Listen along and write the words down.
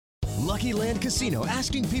Lucky Land Casino,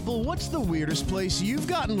 asking people, what's the weirdest place you've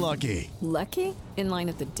gotten lucky? Lucky? In line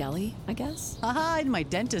at the deli, I guess? Aha, in my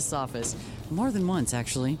dentist's office. More than once,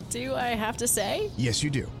 actually. Do I have to say? Yes, you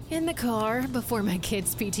do. In the car before my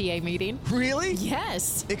kids' PTA meeting. Really?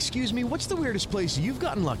 Yes. Excuse me, what's the weirdest place you've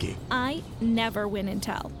gotten lucky? I never win and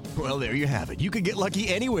tell. Well, there you have it. You can get lucky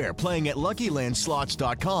anywhere, playing at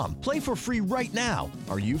LuckyLandSlots.com. Play for free right now.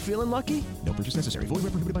 Are you feeling lucky? No purchase necessary. Void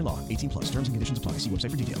where prohibited by law. 18 plus. Terms and conditions apply. See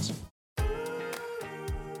website for details.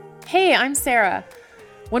 Hey, I'm Sarah.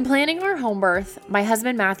 When planning our home birth, my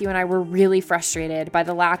husband Matthew and I were really frustrated by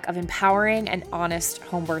the lack of empowering and honest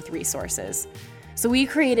home birth resources. So we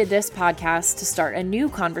created this podcast to start a new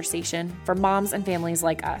conversation for moms and families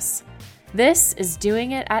like us. This is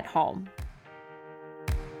Doing It at Home.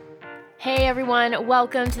 Hey everyone,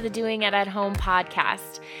 welcome to the Doing It at Home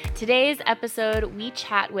podcast. Today's episode, we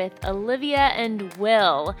chat with Olivia and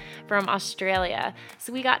Will from Australia.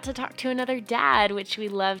 So we got to talk to another dad, which we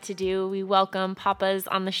love to do. We welcome papas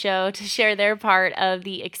on the show to share their part of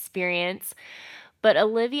the experience. But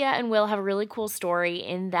Olivia and Will have a really cool story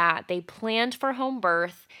in that they planned for home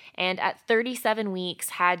birth and at 37 weeks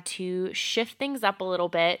had to shift things up a little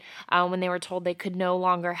bit when they were told they could no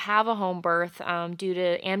longer have a home birth due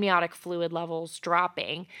to amniotic fluid levels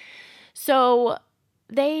dropping. So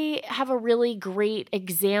they have a really great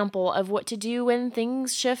example of what to do when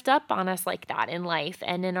things shift up on us like that in life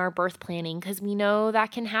and in our birth planning, because we know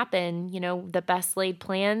that can happen. You know, the best laid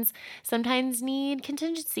plans sometimes need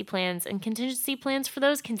contingency plans and contingency plans for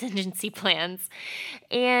those contingency plans.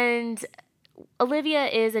 And Olivia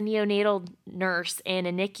is a neonatal nurse in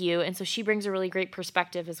a NICU, and so she brings a really great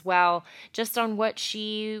perspective as well, just on what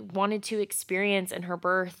she wanted to experience in her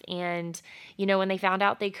birth. And, you know, when they found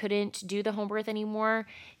out they couldn't do the home birth anymore,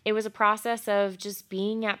 it was a process of just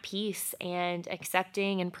being at peace and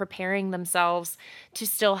accepting and preparing themselves to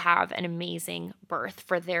still have an amazing birth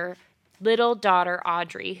for their little daughter,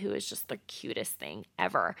 Audrey, who is just the cutest thing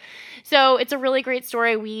ever. So it's a really great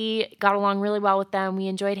story. We got along really well with them. We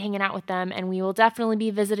enjoyed hanging out with them, and we will definitely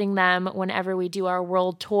be visiting them whenever we do our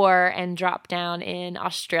world tour and drop down in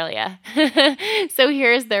Australia. So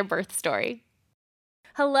here's their birth story.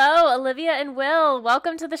 Hello, Olivia and Will.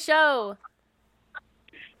 Welcome to the show.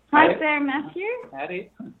 Hi, Sarah, Matthew.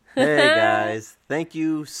 Howdy. Hey, guys. Thank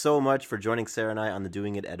you so much for joining Sarah and I on the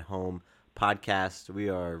Doing It at Home podcast. We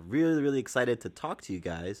are really, really excited to talk to you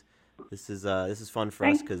guys. This is fun for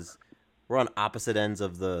us because we're on opposite ends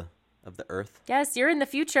of the earth. Yes, you're in the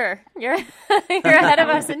future. You're ahead of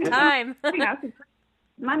us in time.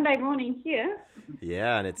 Monday morning here.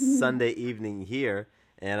 Yeah, and it's Sunday evening here.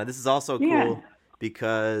 And this is also cool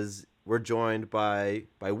because we're joined by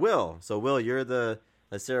Will. So Will, you're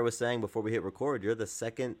as Sarah was saying before we hit record, you're the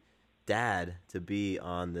second dad to be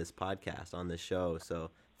on this podcast, on this show. So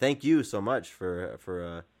thank you so much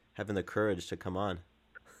for having the courage to come on.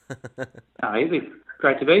 Oh, easy.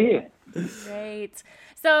 Great to be here. Great.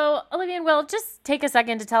 So, Olivia and Will, just take a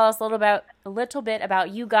second to tell us a little bit about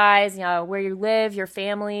you guys, you know, where you live, your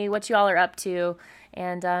family, what you all are up to,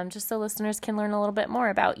 and just so listeners can learn a little bit more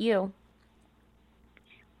about you.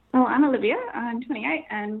 Well, I'm Olivia. I'm 28,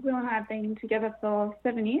 and Will and I have been together for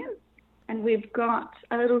 7 years, and we've got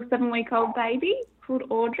a little 7-week-old baby called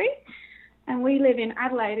Audrey. And we live in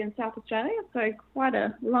Adelaide in South Australia, so quite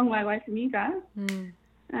a long way away from you guys.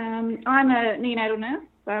 I'm a neonatal nurse,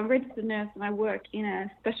 so I'm a registered nurse, and I work in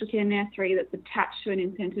a special care nursery that's attached to an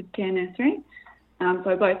intensive care nursery. So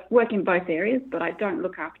I both work in both areas, but I don't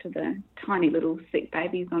look after the tiny little sick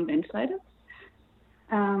babies on ventilators.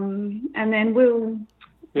 And then Will...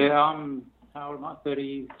 Yeah, I'm, how old am I,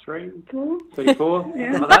 33? Cool. 34,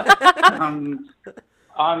 Yeah. something like that.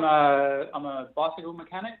 I'm a bicycle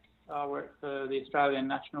mechanic. I work for the Australian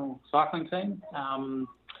national cycling team.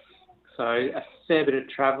 So a fair bit of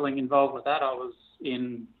travelling involved with that. I was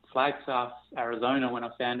in Flagstaff, Arizona when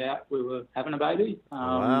I found out we were having a baby.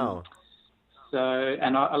 Wow. So,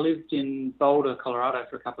 and I lived in Boulder, Colorado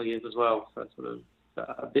for a couple of years as well. So sort of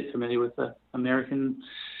a bit familiar with the American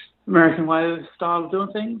way of style of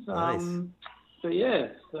doing things. Nice. So yeah,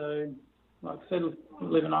 so like I said,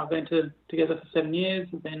 Liv and I have been together for 7 years.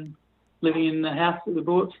 We've been living in the house that we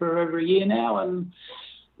bought for over a year now, and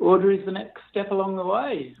Audrey's the next step along the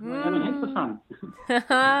way. We're having heaps of fun.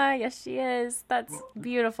 Yes, she is. That's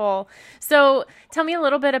beautiful. So tell me a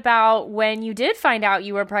little bit about when you did find out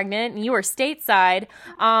you were pregnant and you were stateside.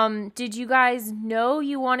 Did you guys know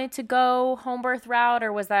you wanted to go home birth route,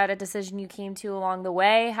 or was that a decision you came to along the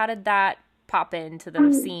way? How did that pop into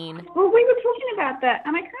the scene? Well, we were talking about that,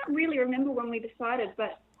 and I can't really remember when we decided,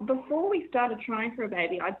 but before we started trying for a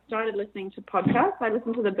baby, I started listening to podcasts. I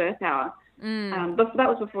listened to The Birth Hour, But that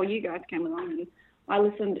was before you guys came along, and I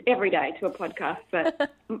listened every day to a podcast.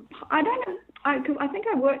 But I don't know, because I think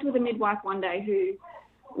I worked with a midwife one day who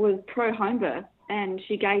was pro home birth, and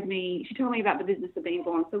she told me about the business of being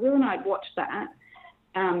born. So Will and I had watched that,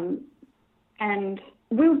 and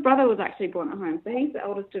Will's brother was actually born at home, so he's the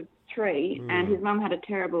eldest of 3, and his mum had a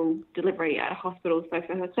terrible delivery at a hospital, so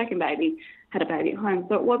for her second baby, had a baby at home.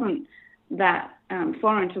 So it wasn't that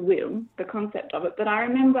foreign to Will, the concept of it. But I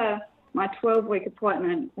remember my 12-week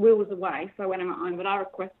appointment, Will was away, so I went on my own, but I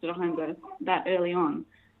requested a home birth that early on.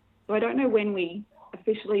 So I don't know when we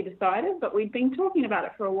officially decided, but we'd been talking about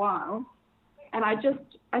it for a while. And I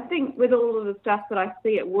think with all of the stuff that I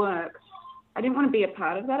see at work, I didn't want to be a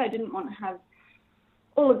part of that. I didn't want to have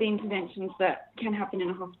all of the interventions that can happen in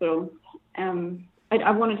a hospital.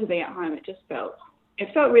 I wanted to be at home.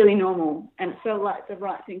 It felt really normal, and it felt like the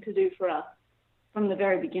right thing to do for us from the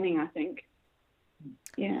very beginning, I think.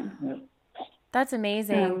 Yeah. That's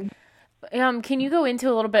amazing. Can you go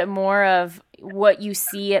into a little bit more of what you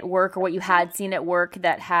see at work, or what you had seen at work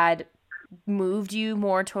that had moved you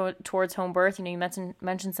more towards home birth? You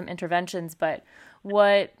mentioned some interventions, but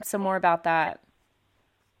some more about that?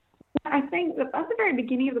 I think that at the very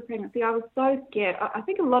beginning of the pregnancy, I was so scared. I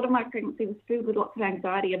think a lot of my pregnancy was filled with lots of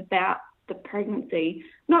anxiety about the pregnancy,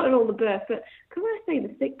 not at all the birth, but because I see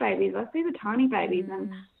the sick babies, I see the tiny babies,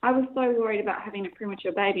 and I was so worried about having a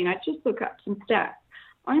premature baby. And I just look up some stats.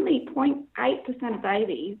 Only 0.8% of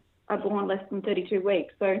babies are born less than 32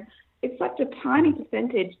 weeks. So it's such a tiny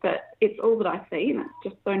percentage, but it's all that I see, and it's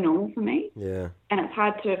just so normal for me. Yeah. And it's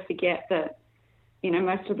hard to forget that,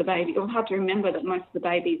 most of the babies, or hard to remember that most of the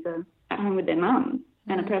babies are at home with their mums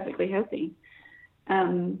and are perfectly healthy.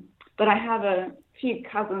 But I have a few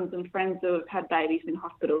cousins and friends who have had babies in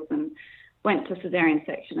hospitals and went to cesarean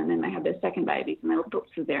section, and then they had their second babies and they were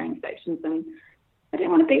booked cesarean sections, and I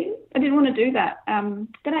didn't want to do that.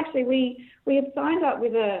 But actually we had signed up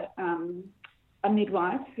with a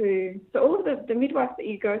midwife so all of the midwives that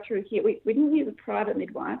you go through here, we didn't use a private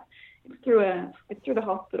midwife. It's through the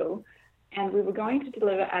hospital, and we were going to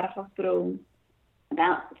deliver at a hospital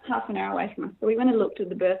about half an hour away from us. So we went and looked at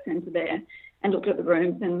the birth centre there and looked at the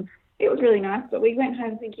rooms, and it was really nice. But we went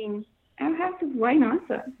home thinking, our house is way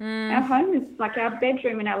nicer. Our home is like our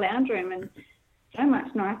bedroom and our lounge room, and so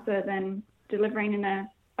much nicer than delivering in a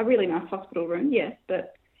really nice hospital room, yes,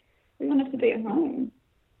 but we wanted to be at home.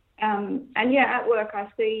 At work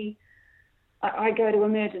I go to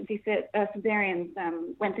emergency cesareans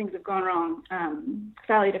when things have gone wrong,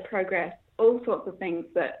 failure to progress, all sorts of things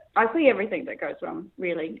that I see everything that goes wrong,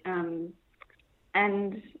 really. And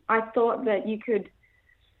I thought that things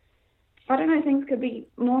could be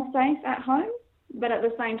more safe at home, but at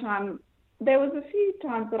the same time, there was a few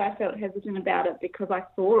times that I felt hesitant about it because I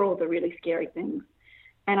saw all the really scary things.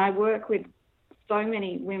 And I work with so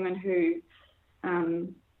many women who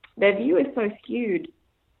their view is so skewed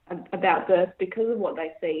about birth because of what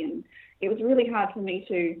they see. And it was really hard for me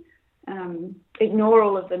to ignore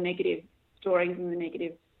all of the negative stories and the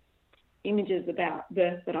negative images about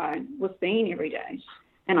birth that I was seeing every day.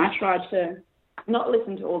 And I tried to not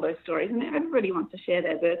listen to all those stories. And everybody wants to share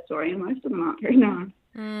their birth story, and most of them aren't very nice,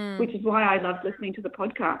 which is why I loved listening to the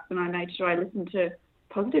podcast, and I made sure I listened to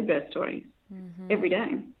positive birth stories every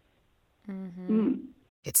day.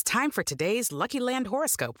 It's time for today's Lucky Land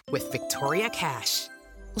horoscope with Victoria Cash.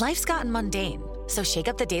 Life's gotten mundane, so shake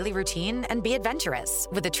up the daily routine and be adventurous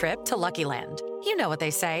with a trip to Lucky Land. You know what they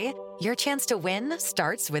say, your chance to win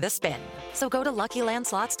starts with a spin. So go to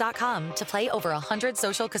LuckyLandSlots.com to play over 100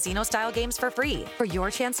 social casino-style games for free for your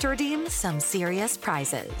chance to redeem some serious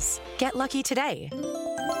prizes. Get lucky today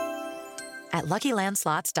at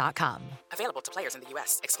LuckyLandSlots.com. Available to players in the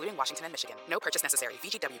U.S., excluding Washington and Michigan. No purchase necessary.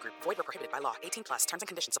 VGW Group. Void where prohibited by law. 18+. Terms and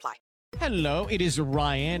conditions apply. Hello, it is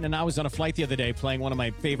Ryan, and I was on a flight the other day playing one of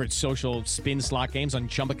my favorite social spin slot games on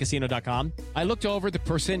ChumbaCasino.com. I looked over at the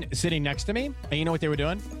person sitting next to me, and you know what they were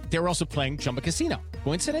doing? They were also playing Chumba Casino.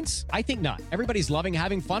 Coincidence? I think not. Everybody's loving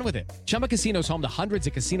having fun with it. Chumba Casino is home to hundreds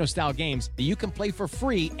of casino-style games that you can play for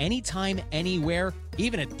free anytime, anywhere,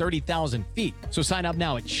 even at 30,000 feet. So sign up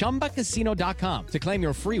now at ChumbaCasino.com to claim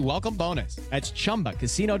your free welcome bonus. That's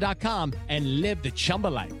ChumbaCasino.com and live the Chumba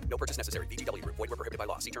life. No purchase necessary. VGW Group. Void where prohibited by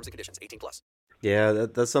law. See terms and conditions. 18+. Yeah,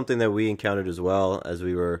 that's something that we encountered as well as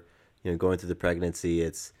we were, going through the pregnancy.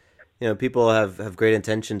 It's, people have great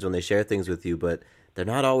intentions when they share things with you, but they're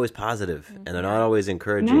not always positive and they're not always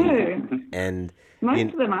encouraging. No. And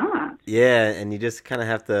most of them aren't. Yeah, and you just kind of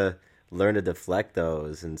have to learn to deflect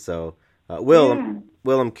those. And so, Will,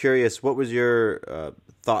 I'm curious, what was your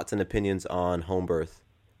thoughts and opinions on home birth?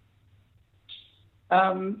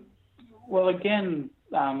 Well, again,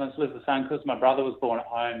 as Liz was saying, because my brother was born at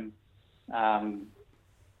home,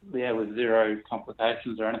 with zero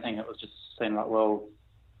complications or anything, it was just seemed like, well,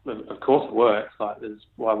 of course it works. Like,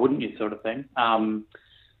 why wouldn't you, sort of thing.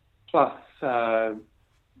 Plus,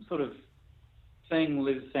 sort of seeing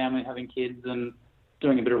Liv's family having kids and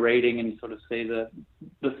doing a bit of reading, and you sort of see the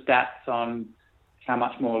stats on how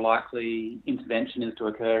much more likely intervention is to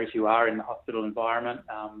occur if you are in the hospital environment.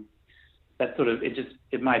 That sort of,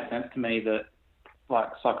 it made sense to me that, like,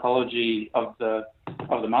 psychology of the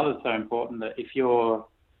mother is so important, that if you're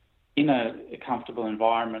in a comfortable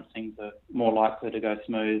environment, things are more likely to go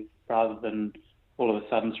smooth rather than all of a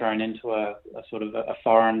sudden thrown into a sort of a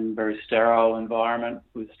foreign, very sterile environment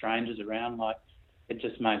with strangers around. Like, it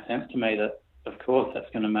just made sense to me that, of course, that's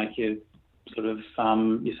going to make you sort of,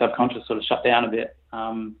 your subconscious sort of shut down a bit.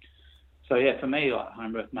 So yeah, for me, like,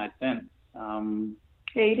 home birth made sense.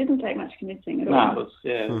 Yeah, you didn't take much convincing at all. No,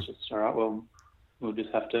 it was just, all right, well, we'll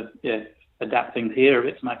just have to, adapt things here a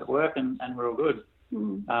bit to make it work, and we're all good.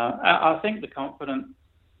 I think the confidence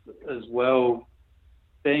as well,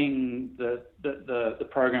 being the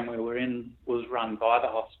program we were in was run by the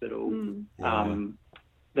hospital.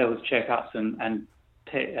 There was checkups and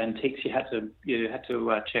ticks you had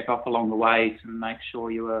to check off along the way to make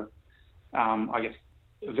sure you were, I guess,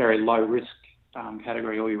 a very low risk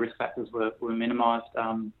category. All your risk factors were minimised,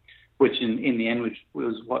 which in the end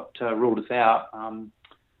was what ruled us out.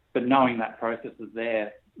 But knowing that process was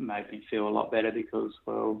there made me feel a lot better, because,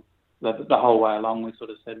 well, the whole way along we sort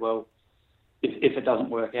of said, well, if it doesn't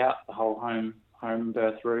work out, the whole home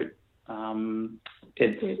birth route,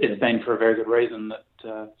 it's been for a very good reason that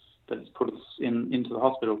it's put us into the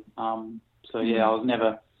hospital. So yeah, I was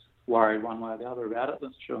never worried one way or the other about it,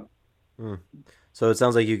 that's for sure. So it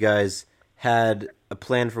sounds like you guys had a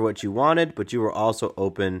plan for what you wanted, but you were also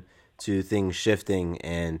open to things shifting,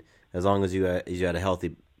 and as long as you had a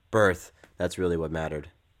healthy birth, that's really what mattered.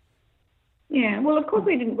 Yeah, well, of course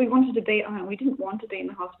we wanted to be at home. We didn't want to be in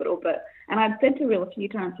the hospital, and I'd said to Will a few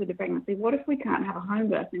times through the pregnancy, what if we can't have a home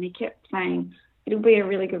birth? And he kept saying, it'll be a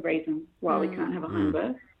really good reason why we can't have a home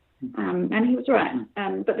birth. And he was right.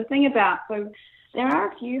 But the thing so there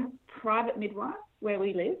are a few private midwives where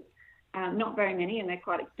we live, not very many, and they're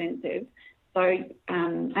quite expensive. So,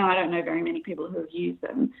 and I don't know very many people who have used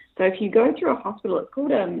them. So if you go through a hospital, it's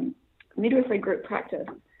called midwifery group practice.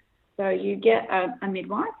 So you get a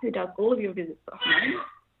midwife who does all of your visits at home.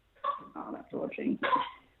 Oh, that's Audrey.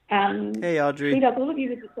 Hey, Audrey. She does all of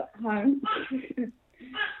your visits at home.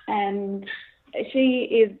 And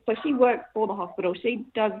she works for the hospital. She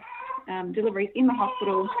does deliveries in the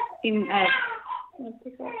hospital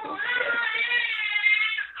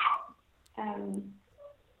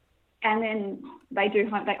and then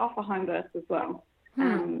they offer home births as well.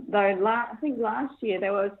 Though I think last year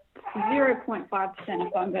there was 0.5%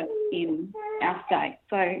 of home births in our state.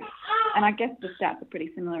 So, and I guess the stats are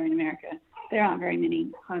pretty similar in America. There aren't very many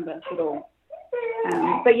home births at all.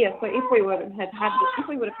 But yeah, so if we would have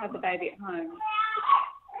had the baby at home.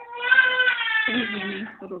 Can you hear me?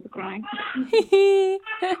 Littles are crying.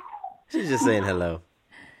 She's just saying hello.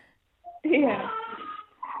 Yeah.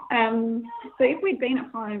 So if we'd been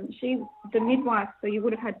at home, the midwife, so you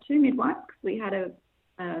would have had two midwives. We had a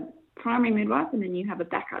primary midwife, and then you have a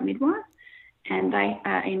backup midwife, and they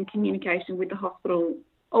are in communication with the hospital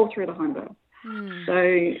all through the home birth.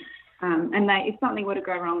 So, and if something were to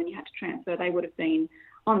go wrong and you had to transfer, they would have been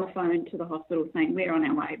on the phone to the hospital saying, we're on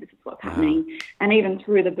our way, this is what's happening. And even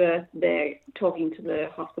through the birth, they're talking to the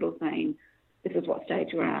hospital saying, this is what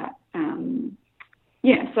stage we're at.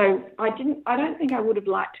 So I don't think I would have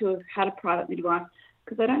liked to have had a private midwife,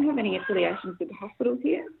 because I don't have any affiliations with the hospitals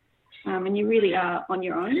here, and you really are on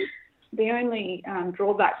your own. The only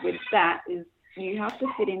drawback with that is you have to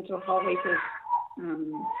fit into a whole heap of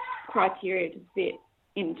criteria to fit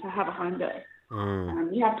in to have a home birth.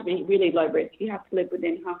 You have to be really low risk. You have to live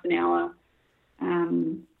within half an hour.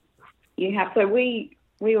 So we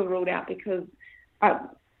were ruled out because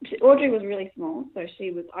Audrey was really small, so she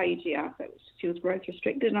was IUGR, so she was growth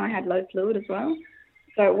restricted, and I had low fluid as well.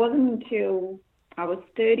 So it wasn't until I was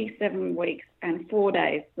 37 weeks and 4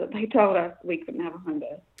 days that they told us we couldn't have a home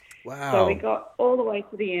birth. Wow. So we got all the way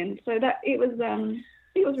to the end. So that it was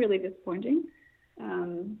really disappointing.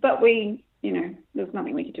 But there was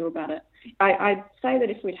nothing we could do about it. I'd say that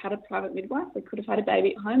if we'd had a private midwife, we could have had a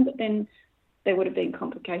baby at home, but then there would have been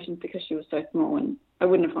complications because she was so small, and I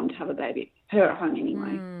wouldn't have wanted to have her at home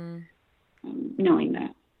anyway, knowing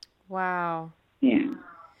that. Wow. Yeah.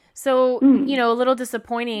 So, a little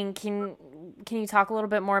disappointing. Can you talk a little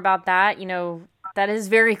bit more about that? That is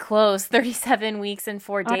very close, 37 weeks and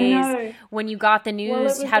 4 days. I know. When you got the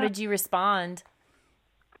news, how did you respond?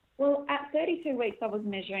 Well, at 32 weeks, I was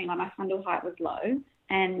measuring, like my fundal height was low,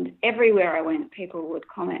 and everywhere I went, people would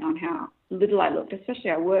comment on how little I looked,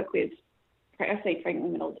 especially I work with, I see pregnant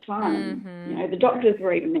women all the time, and, the doctors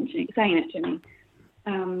were even saying it to me.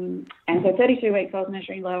 And so 32 weeks, I was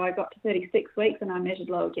measuring low. I got to 36 weeks, and I measured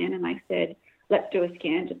low again, and they said, let's do a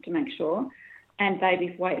scan just to make sure. And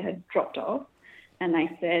baby's weight had dropped off, and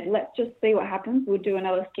they said, let's just see what happens. We'll do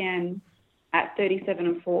another scan at 37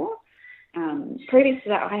 and 4. Previous to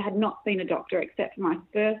that, I had not seen a doctor except for my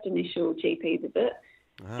first initial GP visit.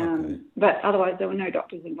 But otherwise, there were no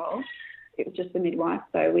doctors involved. It was just the midwife.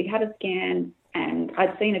 So we had a scan, and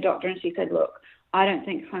I'd seen a doctor, and she said, look, I don't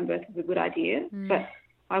think home birth is a good idea. But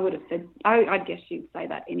I would have said, I guess she'd say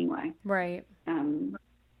that anyway. Right. And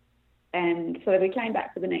so we came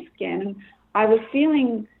back for the next scan, and I was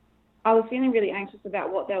feeling really anxious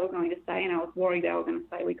about what they were going to say, and I was worried they were going to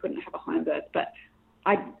say we couldn't have a home birth. But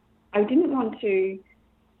I didn't want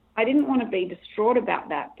to be distraught about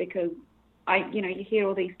that, because you hear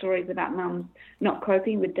all these stories about mums not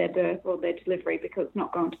coping with their birth or their delivery because it's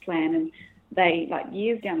not going to plan, and they, like,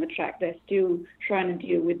 years down the track, they're still trying to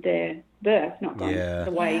deal with their birth not going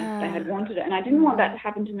the way they had wanted it. And I didn't want that to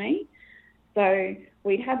happen to me. So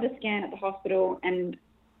we'd had the scan at the hospital, and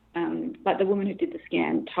the woman who did the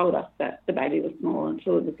scan told us that the baby was small and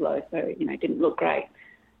fluid was low, so, it didn't look great.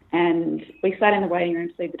 And we sat in the waiting room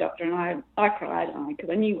to see the doctor, and I cried because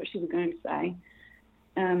I knew what she was going to say.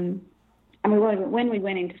 And when we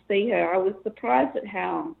went in to see her, I was surprised at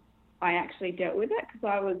how I actually dealt with it,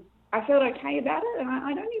 because I felt okay about it, and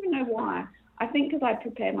I don't even know why. I think because I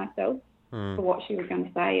prepared myself for what she was going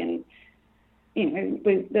to say, and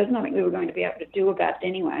there's nothing we were going to be able to do about it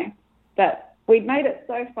anyway. But we'd made it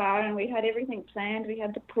so far, and we had everything planned. We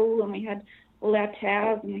had the pool, and we had all our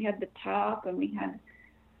towels, and we had the tarp, and we had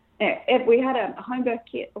a home birth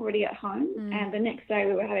kit already at home. And the next day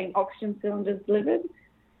we were having oxygen cylinders delivered.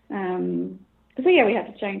 So we had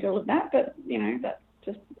to change all of that, but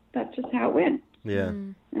that's just how it went. Yeah.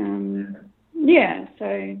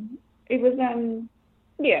 So it was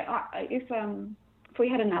if we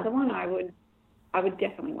had another one, I would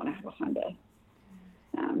definitely want to have a home birth.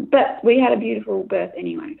 But we had a beautiful birth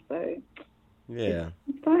anyway, so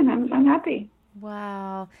it's fine. I'm happy.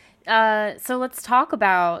 Wow. So let's talk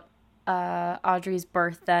about Audrey's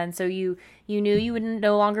birth then. So you knew you would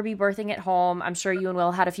no longer be birthing at home. I'm sure you and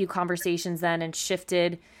Will had a few conversations then and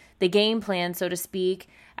shifted the game plan, so to speak.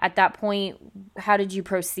 At that point, how did you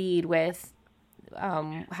proceed with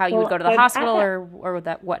how you would go to the hospital or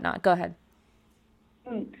whatnot? Go ahead.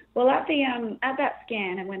 Well, at that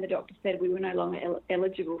scan, and when the doctor said we were no longer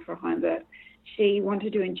eligible for a home birth, she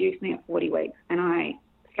wanted to induce me at 40 weeks, and I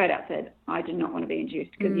straight out said I did not want to be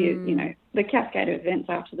induced, because the cascade of events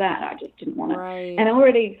after that, I just didn't want it. Right. And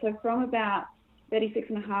already, so from about 36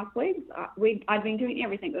 and a half weeks, I'd been doing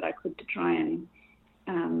everything that I could to try and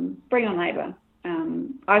bring on labour.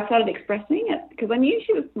 I started expressing it because I knew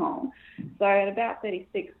she was small. So at about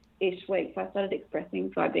 36-ish weeks, I started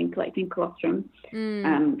expressing. So I'd been collecting colostrum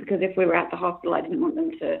because if we were at the hospital, I didn't want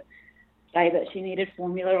them to say that she needed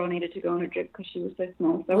formula or needed to go on a drip because she was so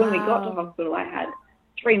small. So when we got to hospital, I had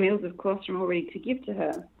 3 meals of colostrum all ready to give to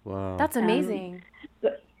her. Wow. That's amazing.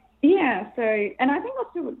 And I think lots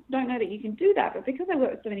of people don't know that you can do that, but because I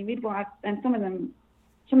work with so many midwives, and some of the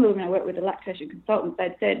women I work with, the lactation consultants,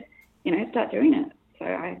 they'd said, start doing it. So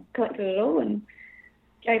I collected it all and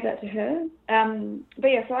gave that to her.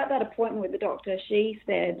 So at that appointment with the doctor, I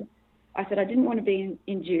said, I didn't want to be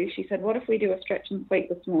induced. She said, what if we do a stretch and sweep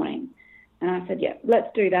this morning? And I said, yeah, let's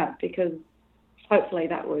do that, because hopefully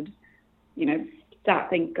that would,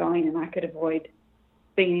 start things going, and I could avoid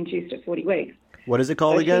being induced at 40 weeks. What is it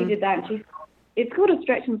called again? She did that, and it's called a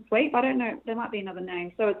stretch and sweep. I don't know, there might be another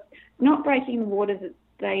name. So it's not breaking the waters.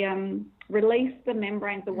 They release the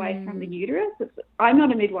membranes away from the uterus. I'm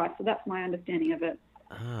not a midwife, so that's my understanding of it.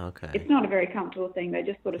 Oh, okay. It's not a very comfortable thing. They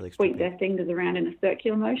just sort of sweep their fingers around in a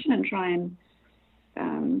circular motion and try and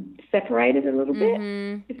separate it a little bit,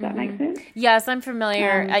 if that makes sense. Yes, I'm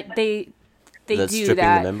familiar. They do stripping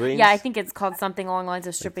that. The membranes? Yeah, I think it's called something along the lines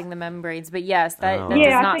of stripping the membranes. But yes, that does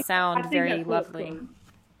not sound very lovely.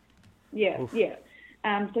 Yeah.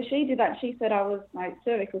 So she did that. She said my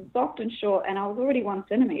cervix was soft and short, and I was already 1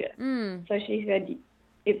 centimetre. So she said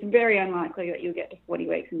it's very unlikely that you'll get to 40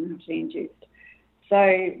 weeks and have to be induced.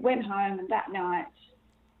 So went home, and that night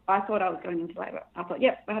I thought I was going into labour. I thought,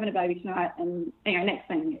 yep, we're having a baby tonight. And next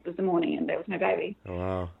thing, it was the morning, and there was no baby. Oh,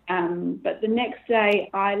 wow. But the next day,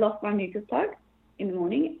 I lost my mucus plug in the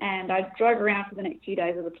morning, and I drove around for the next few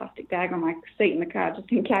days with a plastic bag on my seat in the car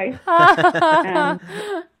just in case.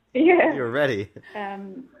 You were ready.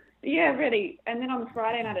 Yeah, ready. And then on the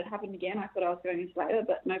Friday night, it happened again. I thought I was going into labour,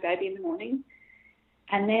 but no baby in the morning.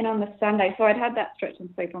 And then on the Sunday, so I'd had that stretch and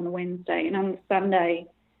sleep on the Wednesday, and on the Sunday,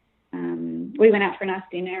 we went out for a nice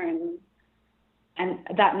dinner, and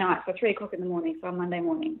that night, so 3 o'clock in the morning, so on Monday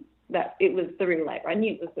morning, that it was the real labour. I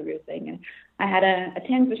knew it was the real thing, and I had a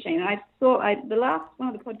TENS machine. And I saw the last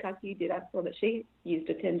one of the podcasts you did, I saw that she used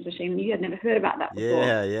a TENS machine, and you had never heard about that before.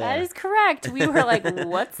 Yeah. That is correct. We were like,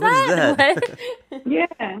 what's that? What?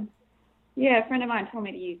 Yeah, a friend of mine told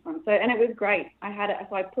me to use one. So, and it was great. I had it,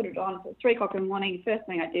 so I put it on. So 3 o'clock in the morning, first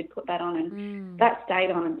thing I did, put that on, and that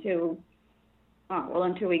stayed on until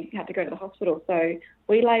we had to go to the hospital. So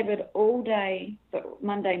we laboured all day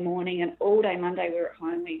Monday morning, and all day Monday we were at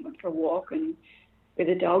home. We went for a walk and with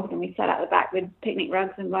the dogs, and we sat out the back with picnic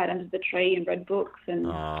rugs and right under the tree and read books. And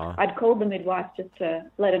I'd called the midwife just to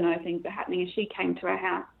let her know things were happening, and she came to our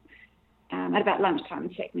house at about lunchtime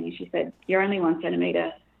and checked me, and she said, "You're only 1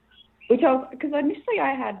 centimetre." Because initially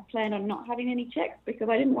I had planned on not having any checks because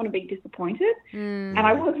I didn't want to be disappointed. And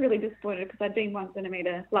I was really disappointed because I'd been 1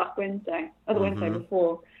 centimetre last Wednesday, or the Wednesday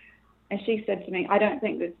before. And she said to me, "I don't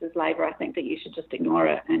think this is labour. I think that you should just ignore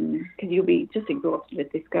it, and because you'll be just exhausted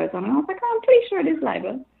if this goes on." And I was like, "Oh, I'm pretty sure it is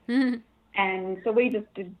labour." And so we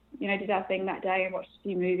just did our thing that day and watched a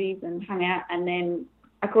few movies and hung out. And then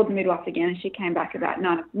I called the midwife again, and she came back about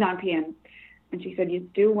 9 p.m. And she said, "You're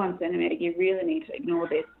still 1 centimetre. You really need to ignore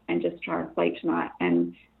this and just try and sleep tonight."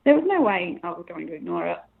 And there was no way I was going to ignore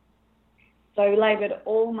it. So we laboured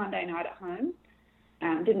all Monday night at home.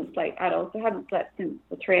 Didn't sleep at all. So I hadn't slept since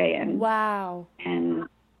the 3 a.m. Wow. And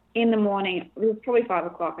in the morning, it was probably 5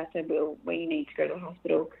 o'clock, I said, "Well, we need to go to the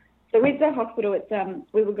hospital." So with the hospital, it's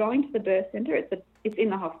we were going to the birth centre. It's in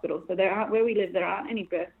the hospital. So where we live, there aren't any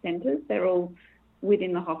birth centres. They're all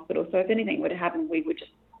within the hospital. So if anything were to happen, we would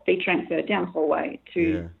just be transferred down the hallway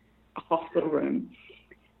to a hospital room.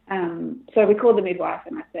 So we called the midwife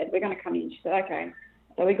and I said, "We're going to come in." She said, "Okay."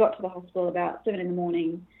 So we got to the hospital about 7 in the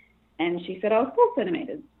morning, and she said, "I was 4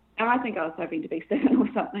 centimetres." And I think I was hoping to be 7 or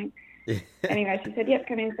something. Anyway, she said, "Yep,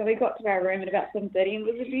 come in." So we got to our room at about 7:30, and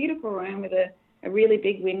it was a beautiful room with a really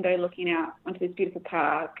big window looking out onto this beautiful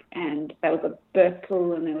park, and there was a birth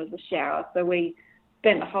pool and there was a shower. So we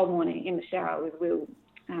spent the whole morning in the shower with Will,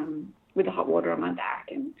 with the hot water on my back,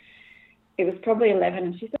 and it was probably 11,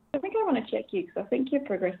 and she said, "I think I want to check you because I think you're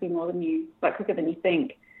progressing quicker than you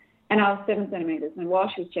think." And I was 7 centimetres, and while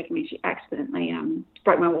she was checking me, she accidentally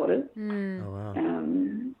broke my waters. Oh, wow.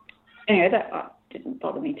 Anyway, that didn't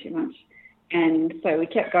bother me too much. And so we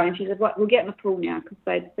kept going. She said, "We'll get in the pool now," because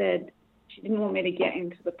they'd said she didn't want me to get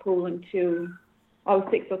into the pool until I was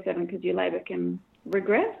 6 or 7 because your labour can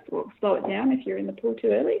regress or slow it down if you're in the pool too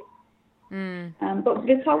early. But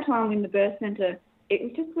this whole time in the birth centre, it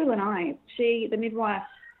was just Will and I. The midwife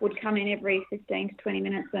would come in every 15 to 20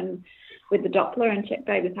 minutes and with the Doppler and check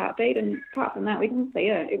baby's heartbeat. And apart from that, we didn't see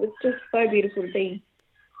her. It was just so beautiful to be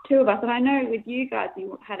two of us. And I know with you guys,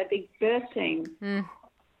 you had a big birth team,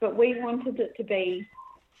 but we wanted it to be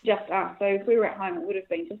just us. So if we were at home, it would have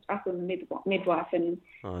been just us and the midwife. And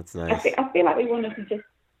oh, that's nice. I feel like we wanted to just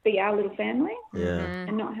be our little family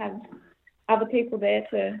and not have other people there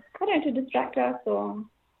to distract us, or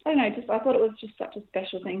I don't know, I thought it was just such a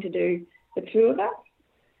special thing to do, the two of us.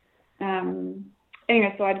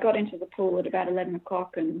 Anyway, so I'd got into the pool at about 11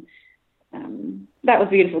 o'clock, and that was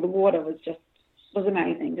beautiful. The water was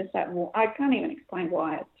amazing. Just that I can't even explain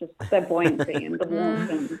why. It's just the buoyancy and the warmth.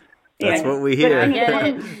 And, that's what we hear.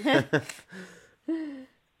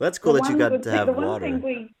 That's cool that you got to have water.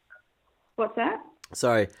 What's that?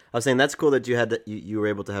 Sorry, I was saying that's cool that you were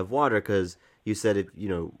able to have water, because you said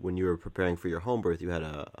when you were preparing for your home birth, you had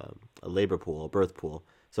a labor pool, a birth pool.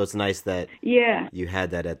 So it's nice that you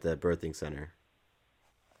had that at the birthing center.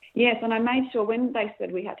 Yes, and I made sure when they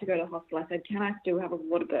said we had to go to the hospital, I said, "Can I still have a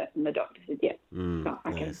water birth?" And the doctor said, "Yes." So,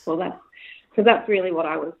 okay, nice. Well, that's really what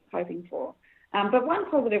I was hoping for. But one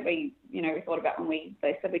positive we thought about when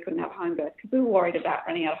they said we couldn't have a home birth, because we were worried about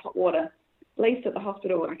running out of hot water. At least at the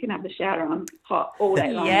hospital, I can have the shower on hot all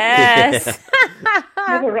day long. Yes.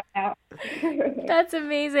 Never run out. That's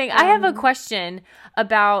amazing. I have a question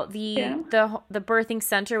about the birthing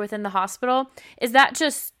center within the hospital. Is that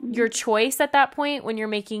just your choice at that point when you're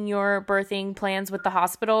making your birthing plans with the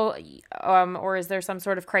hospital, or is there some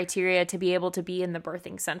sort of criteria to be able to be in the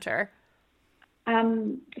birthing center?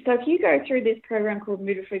 So if you go through this program called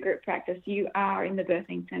Midwifery Group Practice, you are in the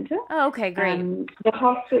birthing centre. Oh, okay, great. The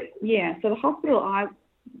hospital, so the hospital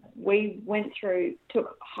we went through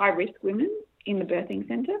took high-risk women in the birthing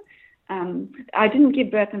centre. I didn't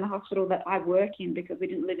give birth in the hospital that I work in because we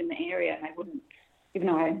didn't live in the area, and they wouldn't, even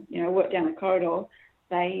though I worked down the corridor,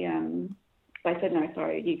 they they said, no,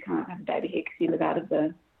 sorry, you can't have a baby here because you live out of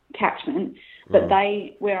the catchment. But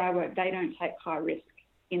where I work, they don't take high risk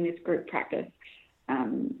in this group practice.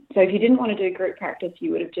 So if you didn't want to do group practice,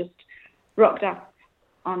 you would have just rocked up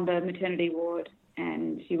on the maternity ward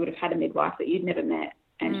and you would have had a midwife that you'd never met,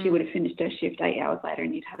 and she would have finished her shift 8 hours later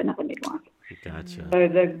and you'd have another midwife. Gotcha. So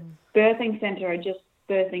the birthing centre are just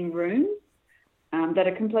birthing rooms that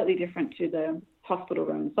are completely different to the hospital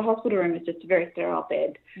rooms. The hospital room is just a very sterile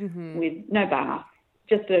bed with no bath,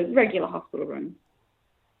 just a regular hospital room.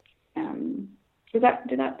 Did that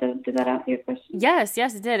answer your question? Yes,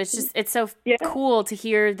 it did. It's so cool to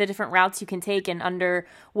hear the different routes you can take and under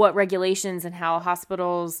what regulations, and how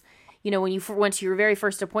hospitals, when you went to your very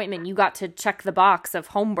first appointment, you got to check the box of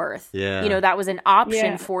home birth. Yeah. That was an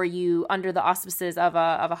option for you under the auspices of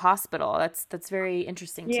a hospital. That's very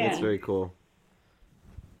interesting too. That's very cool.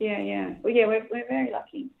 Yeah. Well, yeah, we're very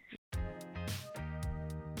lucky.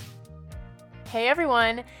 Hey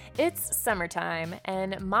everyone, it's summertime,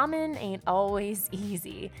 and momming ain't always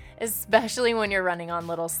easy, especially when you're running on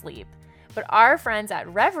little sleep. But our friends at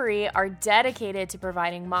Reverie are dedicated to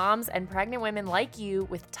providing moms and pregnant women like you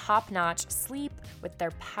with top-notch sleep with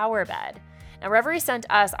their Power Bed. Now, Reverie sent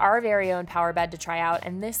us our very own Power Bed to try out,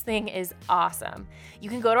 and this thing is awesome. You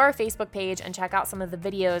can go to our Facebook page and check out some of the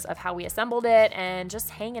videos of how we assembled it and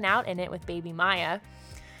just hanging out in it with baby Maya.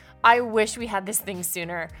 I wish we had this thing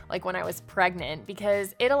sooner, like when I was pregnant,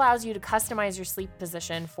 because it allows you to customize your sleep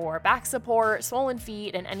position for back support, swollen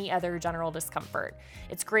feet, and any other general discomfort.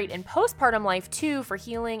 It's great in postpartum life too, for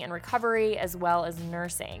healing and recovery, as well as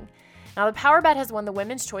nursing. Now, the Power Bed has won the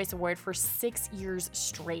Women's Choice Award for 6 years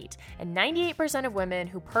straight, and 98% of women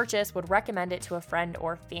who purchase would recommend it to a friend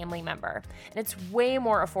or family member. And it's way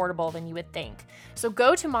more affordable than you would think. So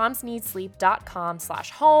go to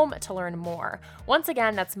momsneedsleep.com/home to learn more. Once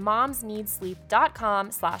again, that's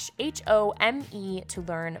momsneedsleep.com/HOME to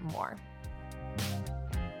learn more.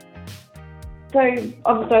 So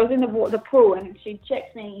obviously I was in the pool, and she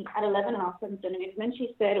checked me at 11 and I was 7 centimetres, and then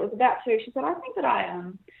she said it was about 2. She said, I think I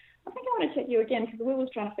want to check you again, because Will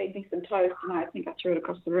was trying to feed me some toast and I think I threw it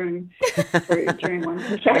across the room during one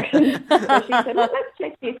contraction. So she said, well, let's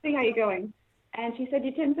check you, see how you're going. And she said,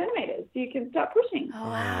 you're 10 centimetres, so you can start pushing. Oh,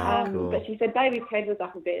 wow. Cool. But she said baby's head was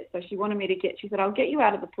up a bit, so she wanted me to she said, I'll get you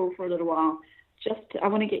out of the pool for a little while. I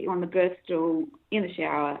want to get you on the birth stool in the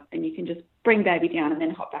shower, and you can just bring baby down and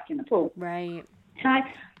then hop back in the pool. Right. And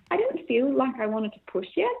I didn't feel like I wanted to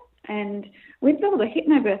push yet. And with all the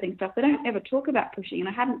hypnobirthing stuff, they don't ever talk about pushing, and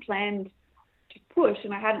I hadn't planned to push,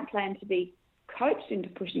 and I hadn't planned to be coached into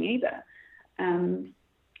pushing either.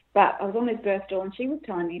 But I was on this birth stool, and she was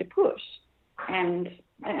telling me to push, and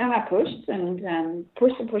I pushed and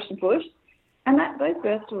pushed and pushed and pushed, and those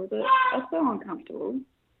birth stools are so uncomfortable.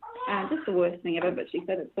 Just the worst thing ever. But she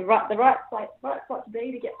said it's the right spot to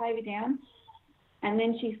be to get baby down. And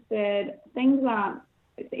then she said things aren't.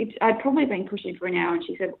 I'd probably been pushing for an hour, and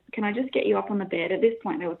she said, can I just get you up on the bed? At this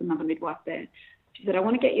point, there was another midwife there. She said, I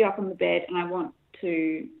want to get you up on the bed, and I want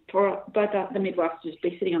for both the midwives to just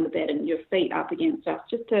be sitting on the bed and your feet up against us,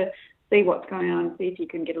 just to see what's going on and see if you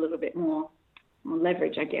can get a little bit more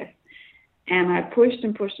leverage, I guess. And I pushed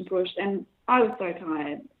and pushed and pushed, and I was so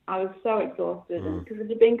tired. I was so exhausted, because it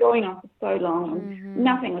had been going on for so long, and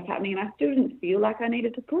nothing was happening, and I still didn't feel like I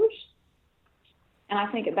needed to push. And I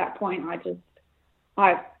think at that point,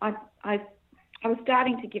 I was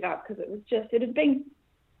starting to give up, because it had been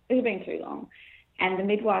too long. And the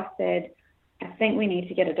midwife said, I think we need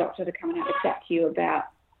to get a doctor to come and have a chat to you about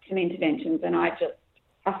some interventions. And I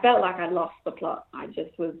felt like I lost the plot. I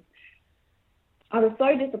was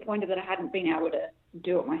so disappointed that I hadn't been able to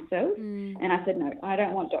do it myself. And I said, no, I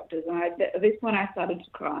don't want doctors. And at this point I started to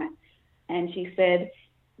cry. And she said,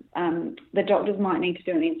 the doctors might need to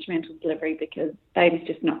do an instrumental delivery because baby's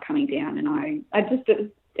just not coming down. And it was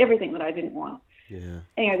everything that I didn't want. Yeah.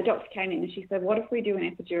 Anyway, the doctor came in and she said, what if we do an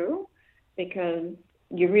epidural? Because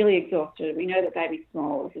you're really exhausted. We know that baby's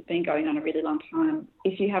small. This has been going on a really long time.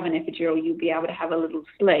 If you have an epidural, you'll be able to have a little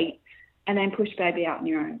sleep and then push baby out on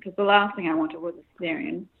your own. Because the last thing I wanted was a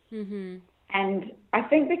cesarean. Mm-hmm. And I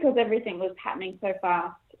think because everything was happening so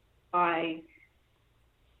fast, in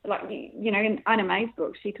Ina May's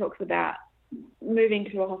book, she talks about moving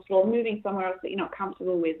to a hospital, moving somewhere else that you're not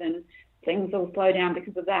comfortable with, and things will slow down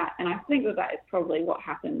because of that. And I think that is probably what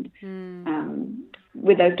happened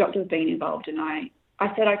with those doctors being involved. And I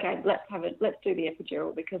said, okay, let's do the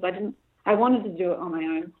epidural, because I wanted to do it on my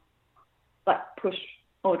own, like push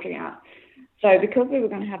Audrey out. So because we were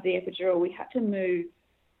going to have the epidural, we had to move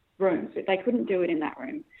rooms. They couldn't do it in that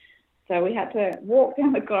room. So we had to walk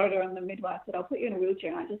down the corridor, and the midwife said, I'll put you in a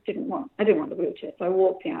wheelchair. And I didn't want the wheelchair. So I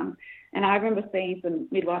walked down, and I remember seeing some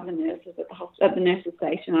midwives and nurses at the nurses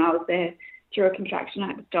station. And I was there through a contraction. I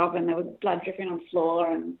had to stop, and there was blood dripping on the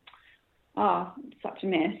floor, and such a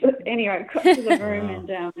mess. But anyway, I got to the room,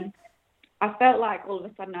 and I felt like all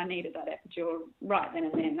of a sudden I needed that epidural right then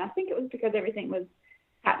and then. And I think it was because everything was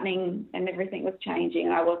happening and everything was changing,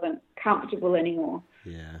 and I wasn't comfortable anymore.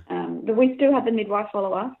 Yeah. But we still had the midwife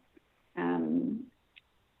follow us,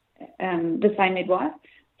 the same midwife.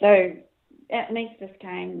 So anaesthetist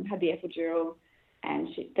came, had the epidural, and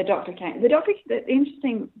the doctor came.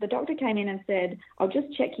 The doctor came in and said, I'll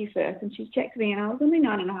just check you first. And she checked me, and I was only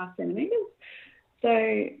 9.5 centimetres.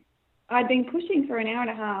 So I'd been pushing for an hour and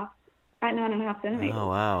a half at 9.5 centimetres. Oh,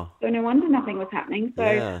 wow. So no wonder nothing was happening. So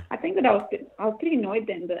Yeah. I think that I was pretty annoyed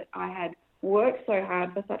then that I had worked so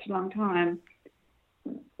hard for such a long time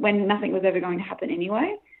when nothing was ever going to happen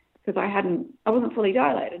anyway, because I wasn't fully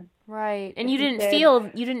dilated. Right. And you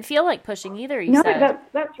didn't feel like pushing either, you no, said.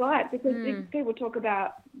 that's right, because people talk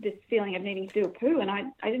about this feeling of needing to do a poo, and I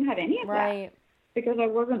didn't have any of that because I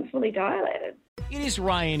wasn't fully dilated. It is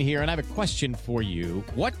Ryan here, and I have a question for you.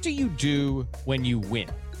 What do you do when you win?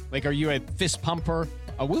 Like, are you a fist pumper,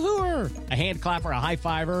 a woohooer, a hand clapper, a high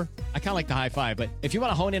fiver? I kind of like the high five, but if you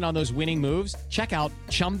want to hone in on those winning moves, check out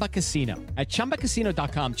Chumba Casino. At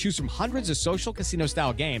ChumbaCasino.com, choose from hundreds of social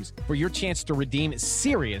casino-style games for your chance to redeem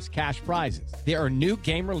serious cash prizes. There are new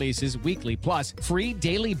game releases weekly, plus free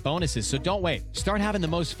daily bonuses, so don't wait. Start having the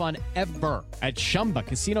most fun ever at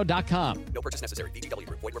ChumbaCasino.com. No purchase necessary. VGW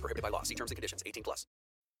Group. Void where prohibited by law. See terms and conditions. 18+.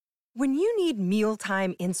 When you need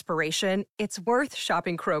mealtime inspiration, it's worth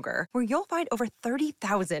shopping Kroger, where you'll find over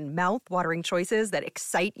 30,000 mouth-watering choices that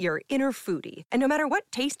excite your inner foodie. And no matter what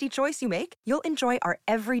tasty choice you make, you'll enjoy our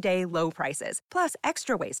everyday low prices, plus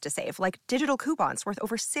extra ways to save, like digital coupons worth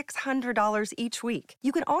over $600 each week.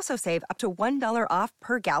 You can also save up to $1 off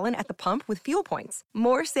per gallon at the pump with fuel points.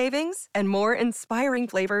 More savings and more inspiring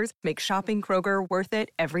flavors make shopping Kroger worth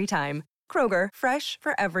it every time. Kroger, fresh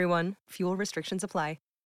for everyone. Fuel restrictions apply.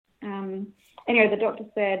 Anyway, the doctor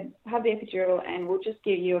said, have the epidural and we'll just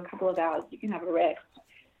give you a couple of hours. You can have a rest,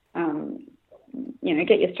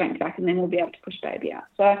 get your strength back, and then we'll be able to push baby out.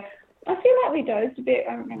 So I feel like we dozed a bit.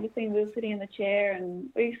 I remember seeing Will sitting in the chair, and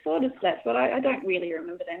we sort of slept, but I don't really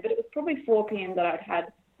remember then. But it was probably 4 p.m. that I'd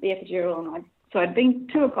had the epidural, and so it'd been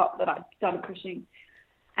 2 o'clock that I'd started pushing.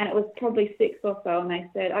 And it was probably 6 or so, and they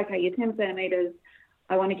said, okay, you're 10 centimetres.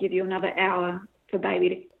 I want to give you another hour for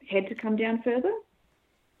baby head to come down further.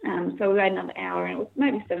 So we had another hour, and it was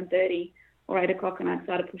maybe 7:30 or 8 o'clock, and I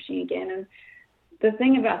started pushing again. And the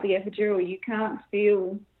thing about the epidural, you can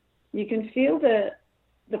feel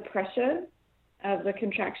the pressure of the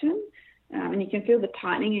contraction, and you can feel the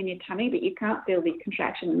tightening in your tummy, but you can't feel the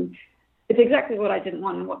contraction. It's exactly what I didn't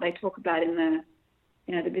want, and what they talk about in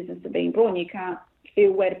the business of being born. You can't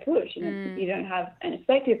feel where to push, and you don't have an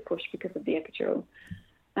effective push because of the epidural.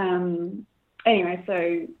 Anyway,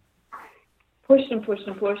 so pushed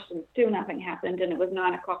and still nothing happened. And it was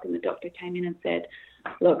 9 o'clock, and the doctor came in and said,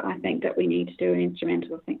 look, I think that we need to do an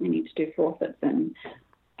instrumental. I think we need to do forceps. And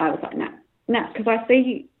I was like, no, because I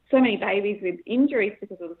see so many babies with injuries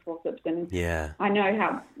because of the forceps, and I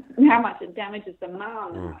know how much it damages the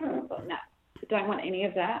mum. And I thought, no, I don't want any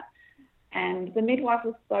of that. And the midwife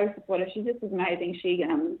was so supportive. She just was amazing. She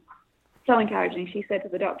so encouraging. She said to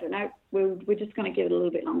the doctor, no, we're just going to give it a little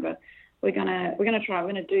bit longer. We're gonna try. We're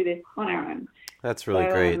gonna do this on our own. That's really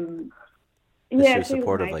great. She was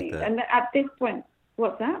supportive amazing. like that. And at this point,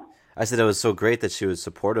 what's that? I said it was so great that she was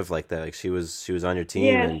supportive like that. Like she was on your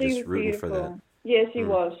team and just rooting for that. Yeah, she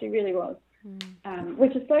was. She really was.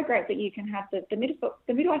 Which is so great that you can have the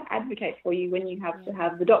midwife advocate for you when you have to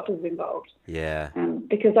have the doctors involved. Yeah.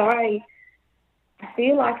 Because I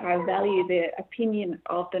feel like I value the opinion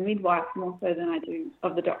of the midwife more so than I do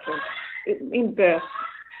of the doctor in birth.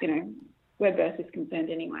 Where birth is concerned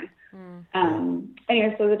anyway.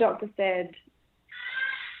 Anyway, so the doctor said,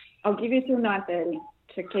 I'll give you till 9:30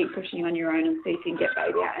 to keep pushing on your own and see if you can get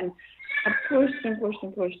baby out. And I pushed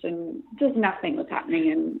and just nothing was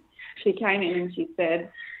happening. And she came in and she said,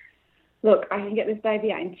 look, I can get this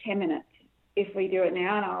baby out in 10 minutes if we do it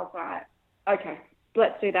now. And I was like, okay,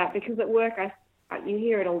 let's do that. Because at work, you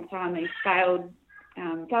hear it all the time, these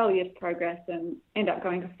failures progress and end up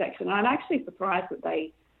going to section. And I'm actually surprised that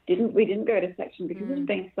we didn't go to section because it's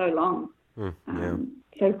been so long.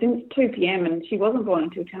 So since 2 p.m. and she wasn't born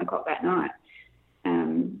until 10 o'clock that night.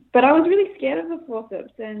 But I was really scared of the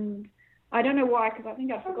forceps, and I don't know why, because I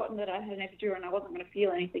think I'd forgotten that I had an epidural and I wasn't going to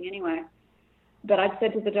feel anything anyway. But I'd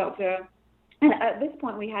said to the doctor, and at this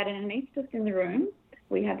point we had an anaesthetist in the room,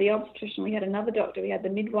 we had the obstetrician, we had another doctor, we had the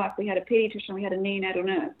midwife, we had a pediatrician, we had a neonatal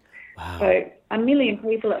nurse. Wow. So a million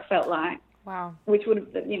people, it felt like. Wow. Which would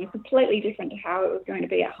have been, completely different to how it was going to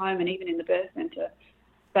be at home and even in the birth centre.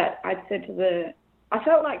 But I'd said I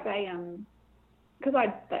felt like they, because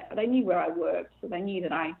they knew where I worked, so they knew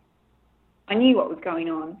that I knew what was going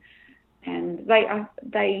on, and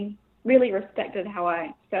they really respected how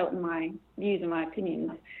I felt and my views and my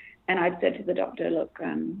opinions. And I'd said to the doctor, look,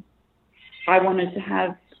 I wanted to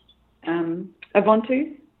have a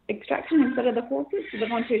ventouse extraction instead of the forceps. The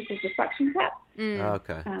ventouse is the suction cap.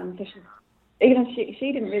 Okay. So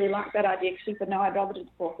she didn't really like that idea, because she said, no, I'd rather do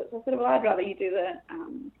the forceps. I said, well, I'd rather you do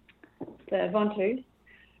the ventouse.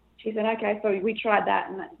 She said, okay, so we tried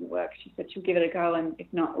that and that didn't work. She said she'll give it a go, and if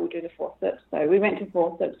not, we'll do the forceps. So we went to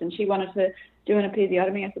forceps, and she wanted to do an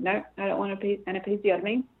episiotomy. I said, no, I don't want an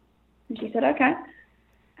episiotomy. And she said, okay.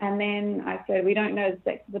 And then I said, we don't know the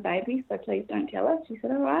sex of the baby, so please don't tell us. She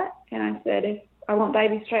said, all right. And I said, if I want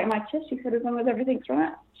baby straight on my chest, she said, as long as everything's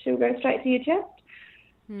right, she'll go straight to your chest.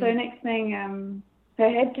 So next thing, her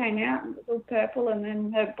head came out, and it was all purple, and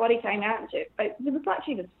then her body came out, and it was like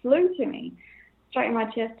she just flew to me straight in my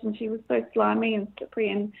chest, and she was so slimy and slippery,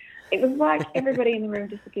 and it was like everybody in the room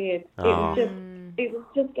disappeared. Oh. It was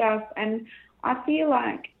just us, and I feel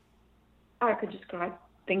like I could just cry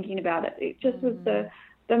thinking about it. It just was the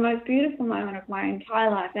most beautiful moment of my entire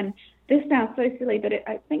life. And this sounds so silly, but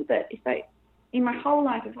I think that in my whole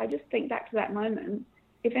life, if I just think back to that moment,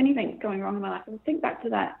 if anything's going wrong in my life, I think back to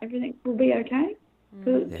that, everything will be okay.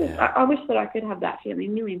 I wish that I could have that feeling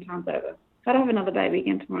a million times over. I'd have another baby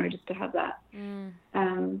again tomorrow just to have that.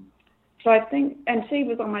 So I think, and she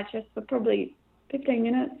was on my chest for probably 15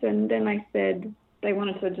 minutes, and then they said they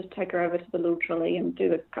wanted to just take her over to the little trolley and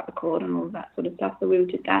cut the cord and all of that sort of stuff. So we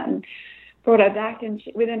did that and brought her back, and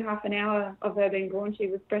within half an hour of her being born, she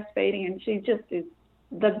was breastfeeding, and she just is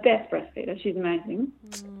the best breastfeeder. She's amazing.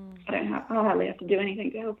 I hardly have to do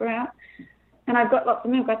anything to help her out. And I've got lots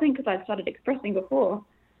of milk, I think, because I started expressing before.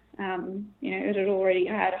 I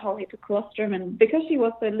had a whole heap of colostrum, and because she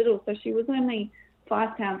was so little, so she was only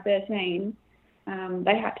 5 pounds 13,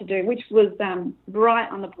 they had to do, which was right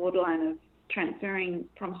on the borderline of transferring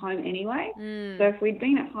from home anyway. So if we'd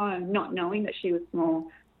been at home not knowing that she was small,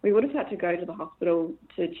 we would have had to go to the hospital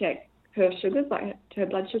to check her sugars, like her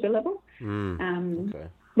blood sugar level,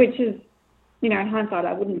 which is, in hindsight,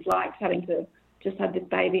 I wouldn't have liked having to just have this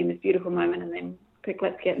baby in this beautiful moment and then quick,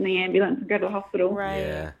 let's get in the ambulance and go to the hospital. Right.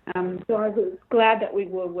 Yeah. So I was glad that we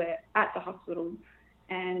were at the hospital,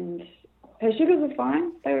 and her sugars were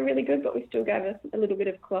fine. They were really good, but we still gave her a little bit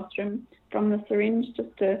of colostrum from the syringe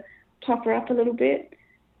just to top her up a little bit.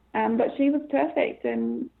 But she was perfect,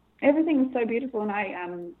 and everything was so beautiful.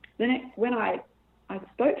 And when I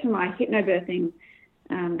spoke to my hypnobirthing,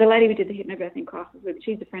 the lady we did the hypnobirthing classes with,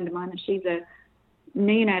 she's a friend of mine, and she's a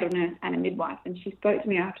neonatal nurse and a midwife. And she spoke to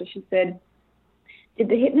me after. She said, did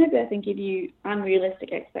the hypnobirthing give you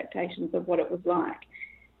unrealistic expectations of what it was like?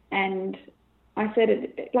 And I said,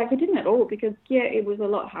 it didn't at all, because, it was a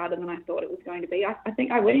lot harder than I thought it was going to be. I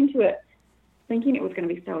think I went into it thinking it was going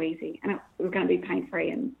to be so easy and it was going to be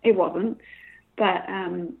pain-free, and it wasn't. But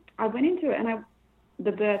I went into it, and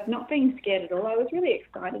the birth, not being scared at all, I was really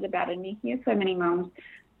excited about it. And you hear so many mums,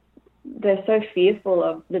 they're so fearful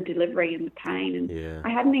of the delivery and the pain, and I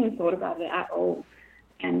hadn't even thought about it at all.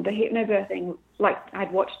 And the hypnobirthing,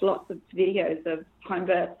 I'd watched lots of videos of home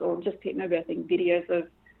births or just hypnobirthing videos of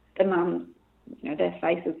the mums. Their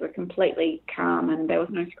faces were completely calm, and there was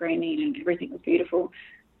no screaming, and everything was beautiful.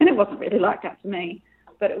 And it wasn't really like that for me,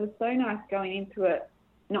 but it was so nice going into it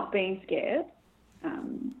not being scared.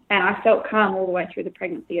 And I felt calm all the way through the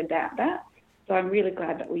pregnancy about that. So I'm really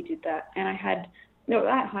glad that we did that. And I had,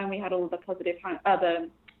 at home we had all the positive the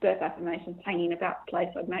birth affirmations hanging about the place.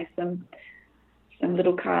 I'd made some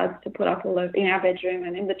little cards to put up all over in our bedroom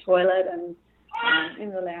and in the toilet and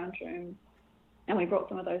in the lounge room. And we brought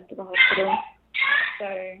some of those to the hospital.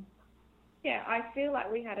 So, I feel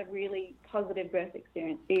like we had a really positive birth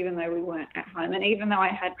experience, even though we weren't at home. And even though I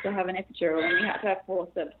had to have an epidural, and we had to have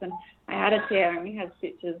forceps, and I had a tear, and we had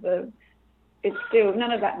stitches, it's still,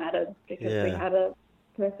 none of that mattered, because we had a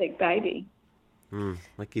perfect baby.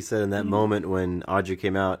 Like you said, in that moment when Audrey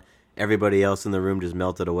came out, everybody else in the room just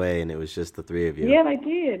melted away, and it was just the three of you. Yeah, they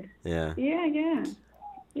did. Yeah.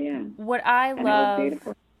 Yeah. What I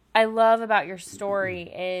love about your story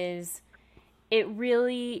is it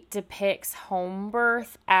really depicts home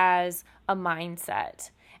birth as a mindset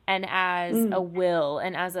and as a will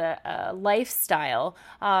and as a lifestyle,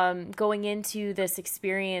 going into this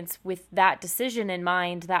experience with that decision in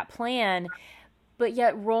mind, that plan. but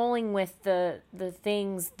yet rolling with the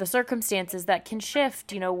things, the circumstances that can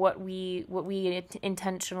shift, what we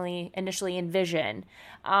initially envision.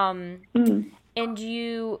 And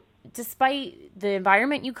you, despite the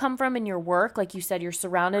environment you come from in your work, like you said, you're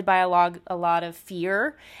surrounded by a lot of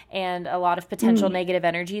fear and a lot of potential negative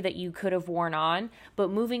energy that you could have worn on,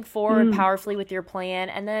 but moving forward powerfully with your plan.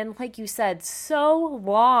 And then, like you said, so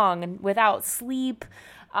long without sleep,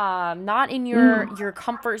 not in your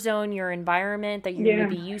comfort zone, your environment that you're going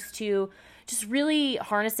to be used to, just really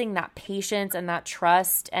harnessing that patience and that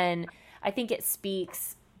trust. And I think it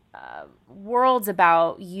speaks worlds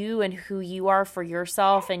about you and who you are for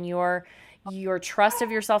yourself and your trust of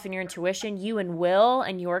yourself and your intuition, you and Will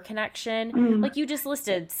and your connection. Like you just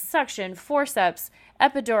listed, suction, forceps,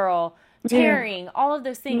 epidural, tearing, all of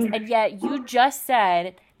those things. And yet you just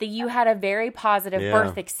said that you had a very positive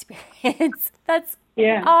birth experience. That's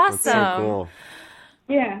awesome. That's so cool.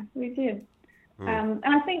 Yeah, we did. And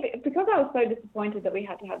I think because I was so disappointed that we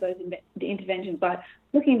had to have the interventions, but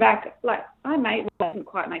looking back, like I didn't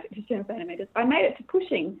quite make it to 10 centimeters. I made it to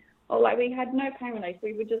pushing, or like we had no pain relief.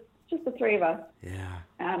 We were just the three of us,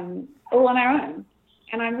 all on our own.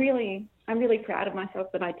 And I'm really proud of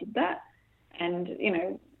myself that I did that. And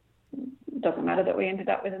it doesn't matter that we ended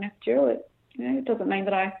up with an epidural. It doesn't mean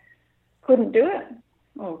that I couldn't do it.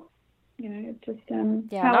 Or it's just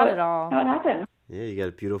not at all how it happened. Yeah, you got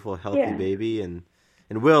a beautiful, healthy baby. And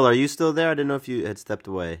Will, are you still there? I didn't know if you had stepped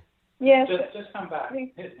away. Yeah. Just come back.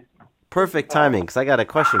 Perfect timing, because I got a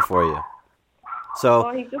question for you.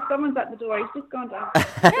 So, someone's at the door. He's just gone down.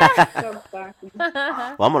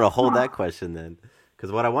 Well, I'm going to hold that question then,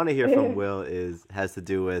 because what I want to hear from Will has to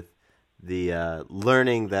do with the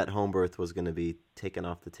learning that home birth was going to be taken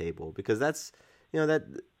off the table, because that's,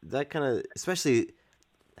 that kind of, especially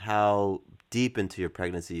how deep into your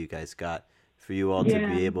pregnancy you guys got, for you all to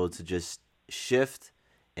be able to just shift,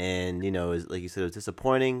 and like you said, it was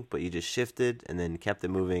disappointing, but you just shifted and then kept it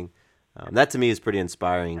moving. That to me is pretty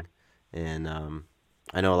inspiring, and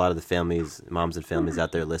I know a lot of the moms and families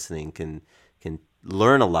out there listening can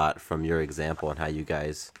learn a lot from your example and how you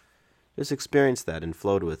guys just experienced that and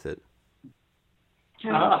flowed with it.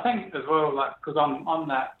 I think as well, like, because on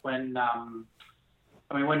that, when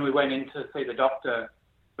when we went in to see the doctor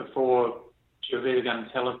before she was either going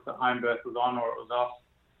to tell us that home birth was on or it was off,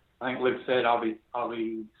 I think Liv said, I'll be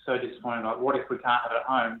so disappointed. Like, what if we can't have it at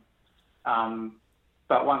home?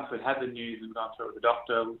 But once we'd had the news and gone through it with the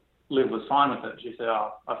doctor, Liv was fine with it. She said,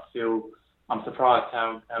 I'm surprised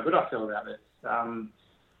how good I feel about this. I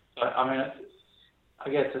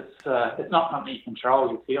guess it's not something you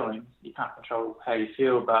control your feelings. You can't control how you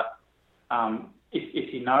feel, but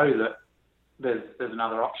if you know that there's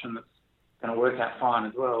another option that's going to work out fine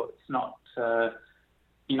as well, it's not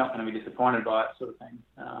you're not going to be disappointed by it, sort of thing.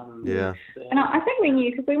 And I think we knew,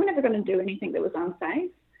 because we were never going to do anything that was unsafe.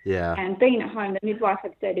 Yeah. And being at home, the midwife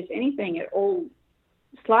had said, if anything at all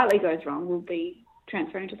slightly goes wrong, we'll be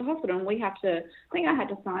transferring to the hospital. And I think I had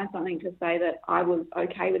to sign something to say that I was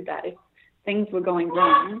okay with that. If things were going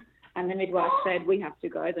wrong and the midwife said we have to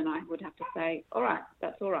go, then I would have to say, all right,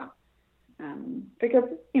 that's all right. Because,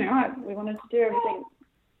 we wanted to do everything,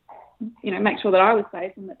 make sure that I was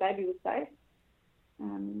safe and that baby was safe.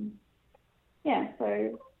 So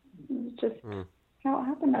it's just how it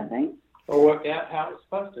happened, I think. Or worked out how it was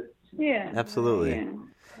supposed to. Yeah. Absolutely. Yeah.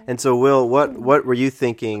 And so, Will, what were you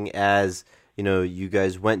thinking as, you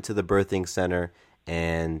guys went to the birthing center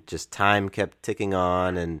and just time kept ticking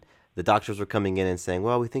on and the doctors were coming in and saying,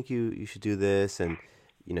 well, we think you should do this, and,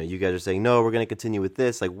 you guys are saying, no, we're going to continue with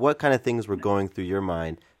this. Like, what kind of things were going through your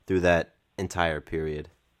mind through that entire period?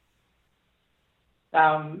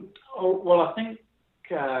 Well, I think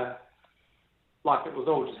it was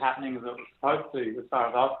all just happening as it was supposed to, as far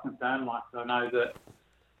as I was concerned. Like, I know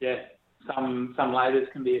that, some labours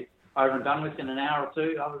can be over and done with in an hour or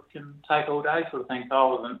two. Others can take all day, sort of thing. So I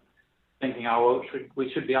wasn't thinking, we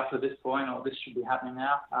should be up to this point, or this should be happening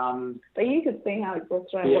now. But you could see how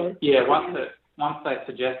exhausted I was. Yeah, once they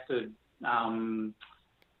suggested the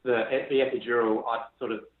epidural, I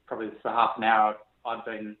sort of, probably for half an hour, I'd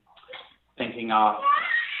been thinking,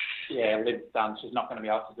 Liv's done, she's not going to be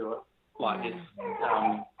able to do it like this. So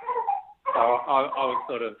I was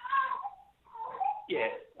sort of,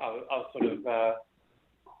 I was sort of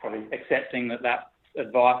probably accepting that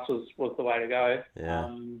advice was the way to go. Yeah.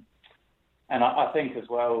 And I think as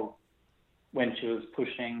well, when she was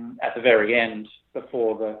pushing at the very end,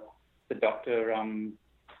 before the doctor came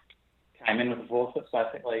in with the forceps,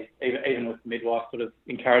 basically, even with the midwife sort of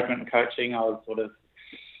encouragement and coaching, I was sort of,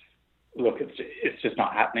 look, it's just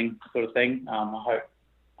not happening, sort of thing. I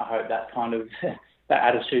hope that kind of that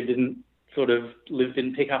attitude didn't sort of Liv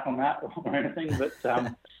didn't pick up on that or anything. But so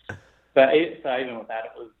even with that,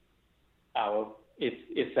 it was, well,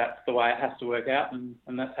 if that's the way it has to work out, and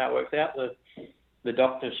that's how it works out. The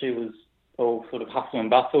doctor, she was all sort of hustle and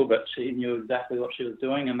bustle, but she knew exactly what she was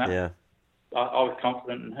doing, and that I was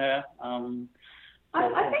confident in her.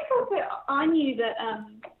 I think also I knew that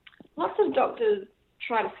lots of doctors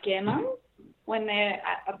try to scare mums when they're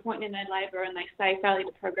at a point in their labour and they say failure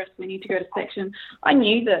to progress, we need to go to section. I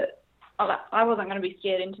knew that I wasn't going to be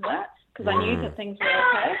scared into that because I knew that things were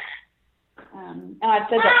okay. And I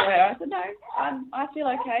said that to her. I said, no, I feel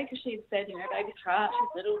okay, because she said, baby's heart, she's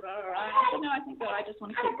little, blah, blah, blah. I said, no, I think that I just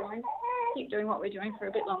want to keep doing what we're doing for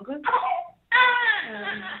a bit longer.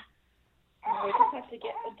 We just have to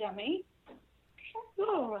get a dummy.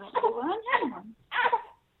 All right, everyone, hang on.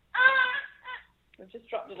 We've just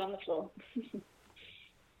dropped it on the floor.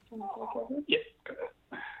 Yeah.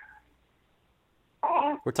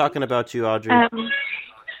 We're talking about you, Audrey.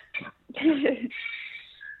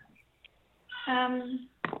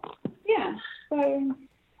 Yeah, so I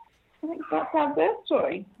think that's our birth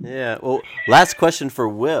story. Yeah. Well, last question for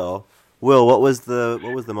Will. Will, what was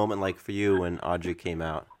the moment like for you when Audrey came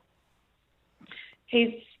out?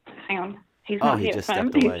 Hang on. He's not he here just at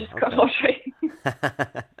home. stepped away. He's just got Audrey.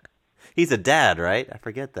 He's a dad, right? I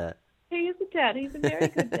forget that. He is a dad. He's a very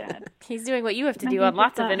good dad. He's doing what you have to do on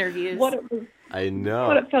lots of interviews. I know.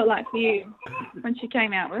 What it felt like for you when she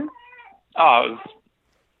came out with? Oh,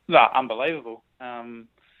 it was unbelievable.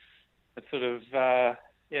 It's sort of, I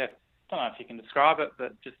don't know if you can describe it,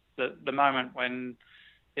 but just the moment when,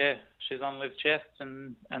 she's on Liv's chest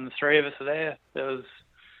and the three of us are there. There was,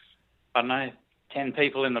 I don't know, 10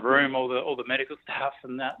 people in the room, all the medical staff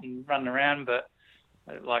and that, and running around, but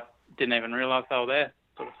didn't even realise they were there,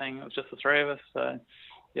 sort of thing. It was just the three of us. So,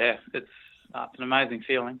 it's an amazing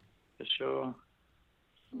feeling for sure.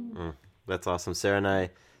 That's awesome. Sarah and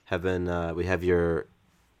I have been, we have your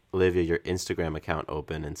Instagram account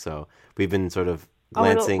open, and so we've been sort of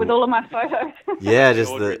glancing with all of my photos. Yeah,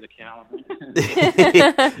 just the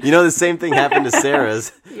the same thing happened to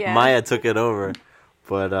Sarah's. Yeah. Maya took it over,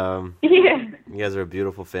 but you guys are a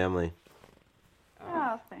beautiful family.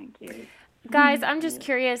 Oh, thank you. Guys, I'm just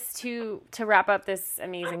curious to wrap up this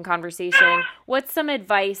amazing conversation. What's some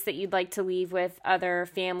advice that you'd like to leave with other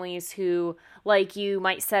families who, like you,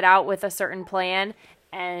 might set out with a certain plan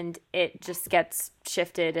and it just gets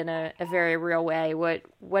shifted in a very real way?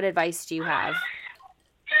 What advice do you have?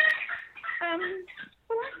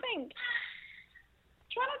 Well, I think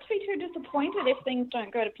try not to be too disappointed if things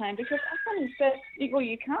don't go to plan, because often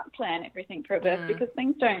you can't plan everything for a birth because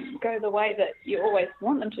things don't go the way that you always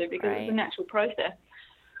want them to, because it's a natural process.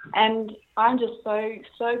 And I'm just so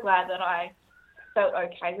glad that I felt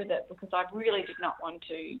okay with it, because I really did not want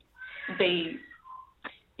to be,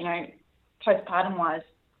 postpartum-wise,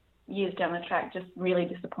 years down the track, just really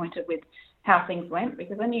disappointed with how things went,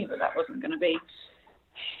 because I knew that wasn't going to be,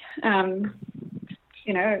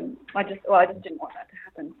 I just didn't want that to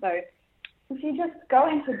happen. So if you just go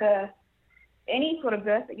into any sort of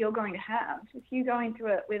birth that you're going to have, if you go into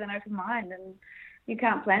it with an open mind and you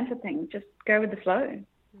can't plan for things, just go with the flow.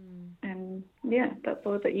 And that's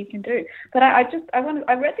all that you can do. But I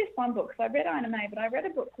read this one book, so I read Ina May, but I read a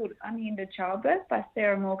book called Unhindered Childbirth by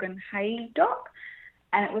Sarah Morgan Haydock,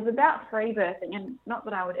 and it was about free birthing, and not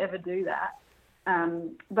that I would ever do that,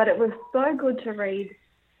 but it was so good to read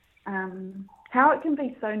how it can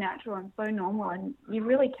be so natural and so normal, and you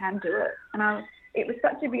really can do it. And it was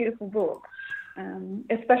such a beautiful book,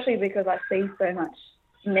 especially because I see so much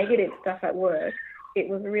negative stuff at work. It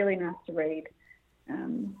was really nice to read.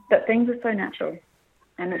 But things are so natural,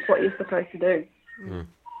 and it's what you're supposed to do.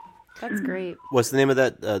 That's great. What's the name of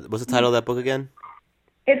that? What's the title of that book again?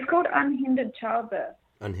 It's called Unhindered Childbirth.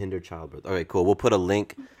 Unhindered Childbirth. Okay, cool. We'll put a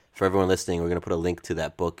link for everyone listening. We're going to put a link to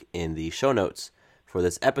that book in the show notes for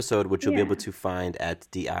this episode, which you'll be able to find at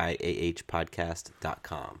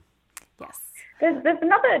diahpodcast.com. Yes. There's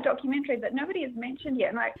another documentary that nobody has mentioned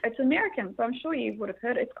yet, and it's American, so I'm sure you would have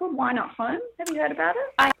heard it. It's called Why Not Home? Have you heard about it?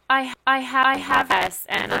 I have this,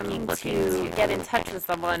 and I'm looking to get in touch with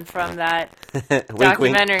someone from that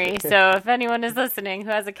documentary. Wink. So if anyone is listening who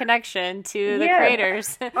has a connection to the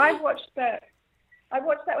creators. I watched that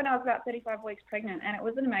when I was about 35 weeks pregnant, and it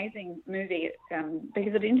was an amazing movie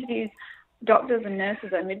because it interviews doctors and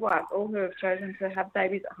nurses and midwives, all who have chosen to have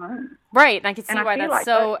babies at home. Right, and I can see why that's like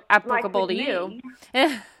so applicable to you.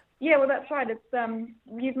 Yeah, well, that's right. It's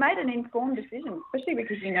you've made an informed decision, especially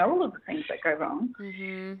because you know all of the things that go wrong,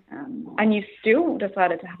 and you still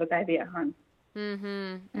decided to have a baby at home.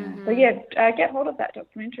 So get hold of that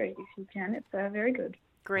documentary if you can. It's very good.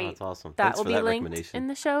 Great. Oh, that's awesome. That Thanks will for be that linked recommendation. in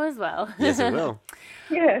the show as well. Yes, it will.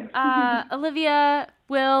 Yeah. Olivia,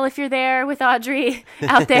 Will, if you're there with Audrey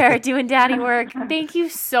out there doing daddy work, thank you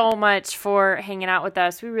so much for hanging out with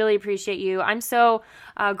us. We really appreciate you. I'm so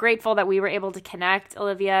grateful that we were able to connect,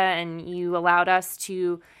 Olivia, and you allowed us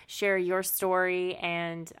to share your story.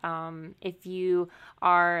 And if you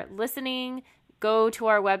are listening, go to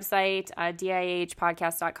our website,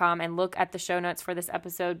 dihpodcast.com, and look at the show notes for this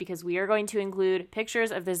episode, because we are going to include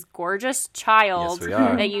pictures of this gorgeous child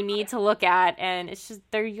that you need to look at. And it's just,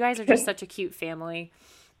 you guys are just such a cute family.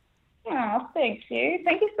 Oh, thank you.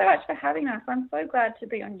 Thank you so much for having us. I'm so glad to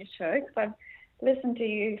be on your show, because I've listened to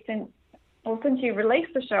you since you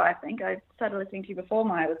released the show, I think. I started listening to you before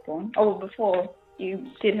Maya was born, or before you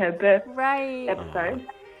did her birth episode.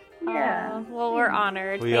 Yeah. Well, we're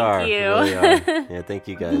honored. We Thank are. you. We really are. Yeah, thank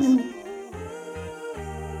you guys.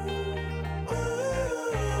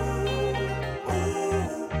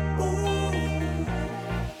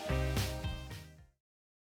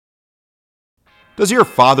 Does your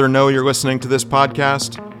father know you're listening to this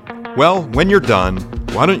podcast? Well, when you're done,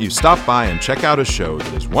 why don't you stop by and check out a show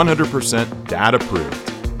that is 100% dad approved,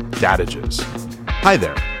 Dadages. Hi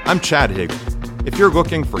there, I'm Chad Hagel. If you're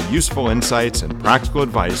looking for useful insights and practical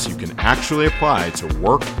advice you can actually apply to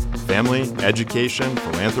work, family, education,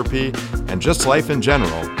 philanthropy, and just life in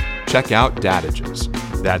general, check out Dadages.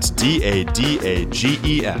 That's DADAGES,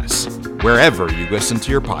 wherever you listen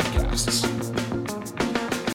to your podcasts.